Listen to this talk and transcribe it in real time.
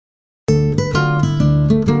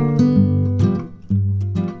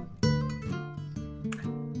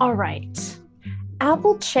All right,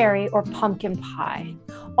 apple, cherry, or pumpkin pie.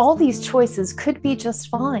 All these choices could be just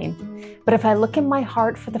fine. But if I look in my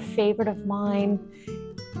heart for the favorite of mine,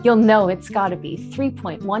 you'll know it's gotta be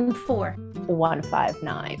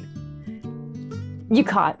 3.14159. You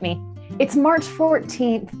caught me. It's March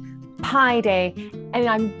 14th, Pie Day, and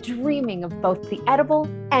I'm dreaming of both the edible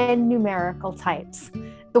and numerical types.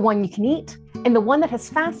 The one you can eat, and the one that has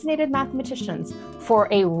fascinated mathematicians for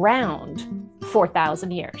around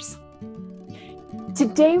 4,000 years.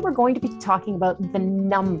 Today, we're going to be talking about the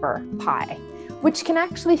number pi, which can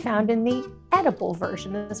actually be found in the edible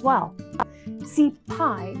version as well. See,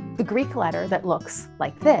 pi, the Greek letter that looks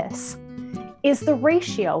like this, is the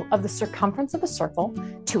ratio of the circumference of a circle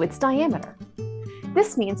to its diameter.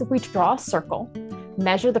 This means if we draw a circle,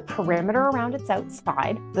 measure the perimeter around its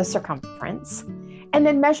outside, the circumference, and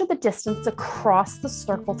then measure the distance across the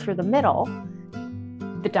circle through the middle,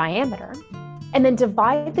 the diameter, and then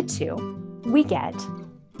divide the two, we get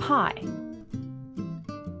pi.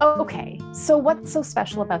 Okay, so what's so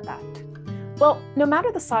special about that? Well, no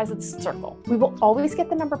matter the size of the circle, we will always get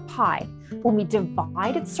the number pi when we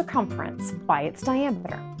divide its circumference by its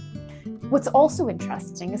diameter. What's also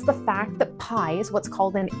interesting is the fact that pi is what's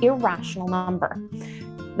called an irrational number.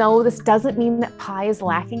 No, this doesn't mean that pi is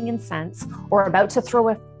lacking in sense or about to throw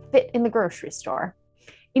a fit in the grocery store.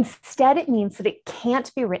 Instead, it means that it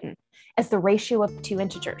can't be written as the ratio of two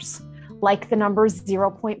integers, like the number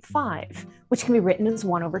 0.5, which can be written as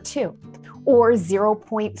 1 over 2, or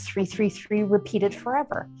 0.333 repeated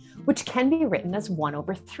forever, which can be written as 1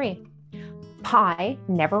 over 3. Pi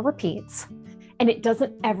never repeats, and it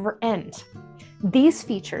doesn't ever end. These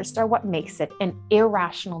features are what makes it an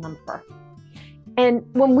irrational number. And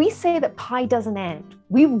when we say that pi doesn't end,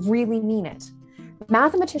 we really mean it.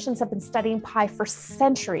 Mathematicians have been studying pi for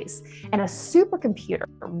centuries, and a supercomputer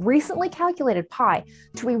recently calculated pi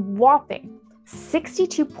to a whopping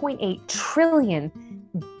 62.8 trillion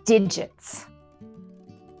digits.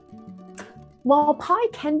 While pi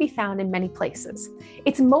can be found in many places,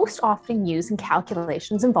 it's most often used in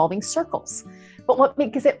calculations involving circles. But what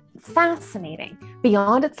makes it fascinating,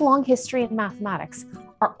 beyond its long history in mathematics,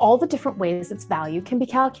 are all the different ways its value can be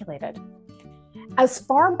calculated. As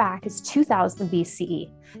far back as 2000 BCE,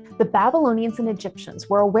 the Babylonians and Egyptians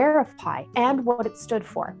were aware of pi and what it stood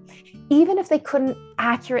for, even if they couldn't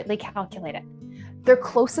accurately calculate it. Their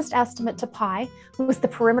closest estimate to pi was the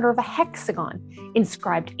perimeter of a hexagon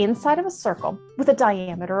inscribed inside of a circle with a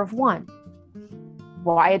diameter of 1.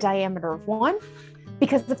 Why a diameter of 1?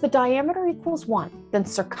 Because if the diameter equals 1, then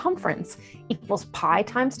circumference equals pi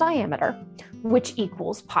times diameter, which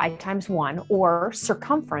equals pi times 1, or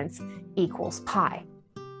circumference equals pi.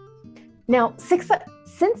 Now, since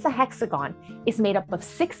the hexagon is made up of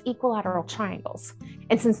 6 equilateral triangles,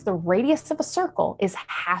 and since the radius of a circle is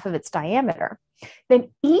half of its diameter, then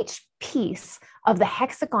each piece of the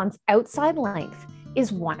hexagon's outside length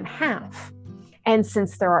is 1/2. And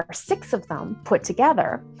since there are 6 of them put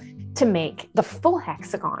together to make the full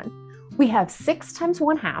hexagon, we have 6 times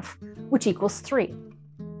 1/2, which equals 3.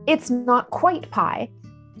 It's not quite pi,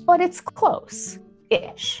 but it's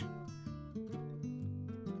close-ish.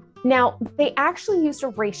 Now, they actually used a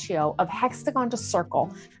ratio of hexagon to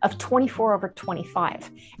circle of 24 over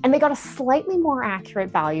 25, and they got a slightly more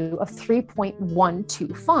accurate value of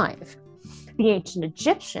 3.125. The ancient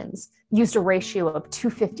Egyptians used a ratio of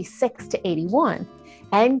 256 to 81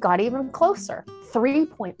 and got even closer,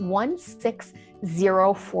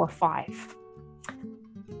 3.16045.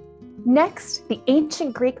 Next, the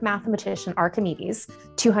ancient Greek mathematician Archimedes,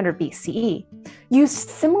 200 BCE, used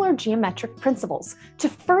similar geometric principles to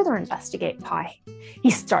further investigate pi. He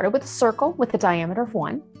started with a circle with a diameter of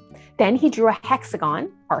 1. Then he drew a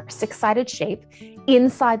hexagon, or 6-sided shape,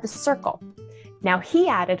 inside the circle. Now he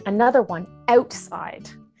added another one outside.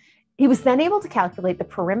 He was then able to calculate the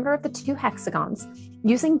perimeter of the 2 hexagons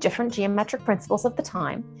using different geometric principles of the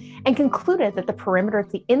time, and concluded that the perimeter of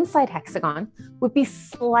the inside hexagon would be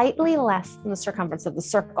slightly less than the circumference of the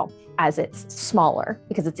circle, as it's smaller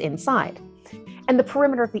because it's inside. And the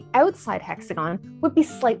perimeter of the outside hexagon would be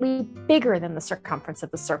slightly bigger than the circumference of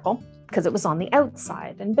the circle because it was on the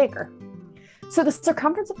outside and bigger. So the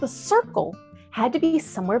circumference of the circle had to be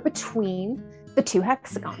somewhere between the 2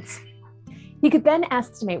 hexagons. He could then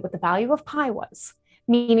estimate what the value of pi was,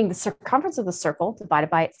 meaning the circumference of the circle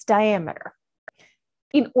divided by its diameter.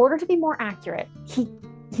 In order to be more accurate, he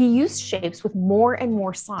used shapes with more and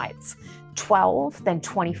more sides, 12, then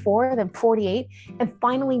 24, then 48, and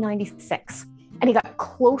finally 96. And he got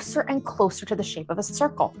closer and closer to the shape of a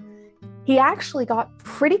circle. He actually got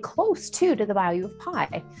pretty close too to the value of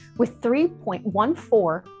pi with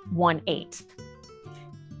 3.1418.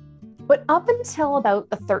 But up until about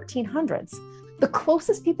the 1300s, the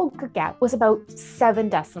closest people could get was about 7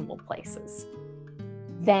 decimal places.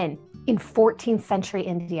 Then, in 14th century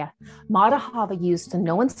India, Madhava used the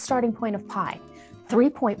known starting point of pi,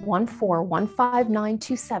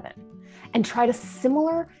 3.1415927, and tried a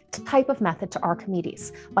similar type of method to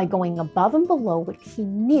Archimedes by going above and below what he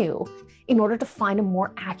knew in order to find a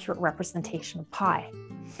more accurate representation of pi.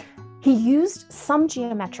 He used some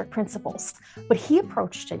geometric principles, but he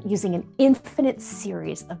approached it using an infinite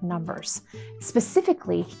series of numbers.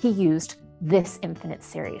 Specifically, he used this infinite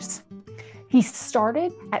series. He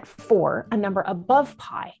started at 4, a number above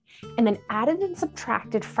pi, and then added and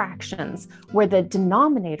subtracted fractions where the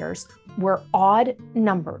denominators were odd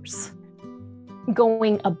numbers.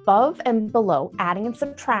 Going above and below, adding and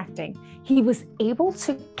subtracting, he was able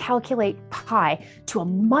to calculate pi to a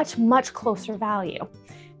much, much closer value,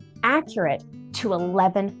 accurate to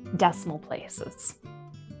 11 decimal places.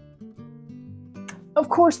 Of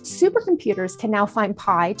course, supercomputers can now find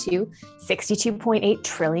pi to 62.8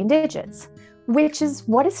 trillion digits, which is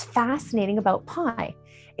what is fascinating about pi.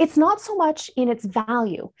 It's not so much in its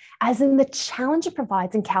value as in the challenge it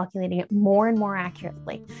provides in calculating it more and more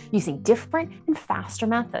accurately using different and faster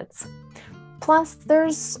methods. Plus,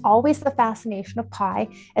 there's always the fascination of pi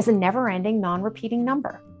as a never-ending, non-repeating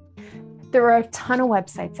number. There are a ton of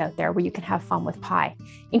websites out there where you can have fun with pi,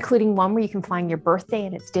 including one where you can find your birthday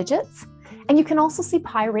and its digits. And you can also see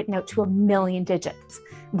pi written out to 1 million digits,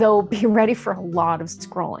 though be ready for a lot of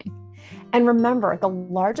scrolling. And remember, the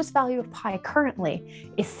largest value of pi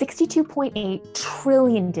currently is 62.8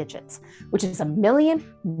 trillion digits, which is 1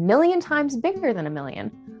 million times bigger than 1 million,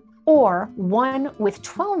 or 1 with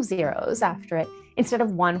 12 zeros after it instead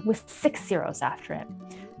of 1 with 6 zeros after it.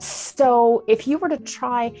 So if you were to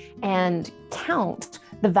try and count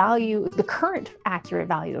the current accurate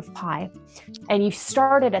value of pi, and you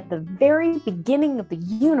started at the very beginning of the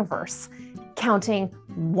universe, counting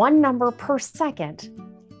 1 number per second,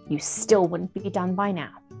 you still wouldn't be done by now.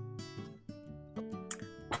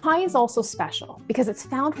 Pi is also special because it's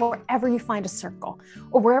found wherever you find a circle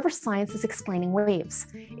or wherever science is explaining waves.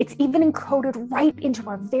 It's even encoded right into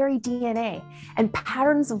our very DNA and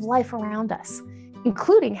patterns of life around us,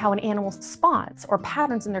 including how an animal spots or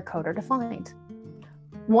patterns in their code are defined.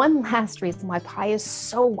 One last reason why pi is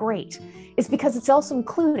so great is because it's also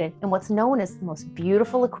included in what's known as the most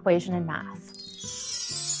beautiful equation in math.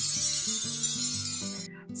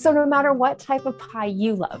 So no matter what type of pie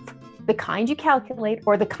you love, the kind you calculate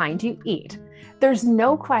or the kind you eat, there's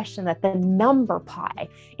no question that the number pi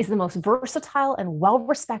is the most versatile and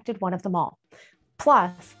well-respected one of them all.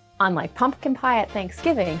 Plus, unlike pumpkin pie at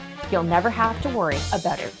Thanksgiving, you'll never have to worry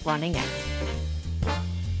about it running out.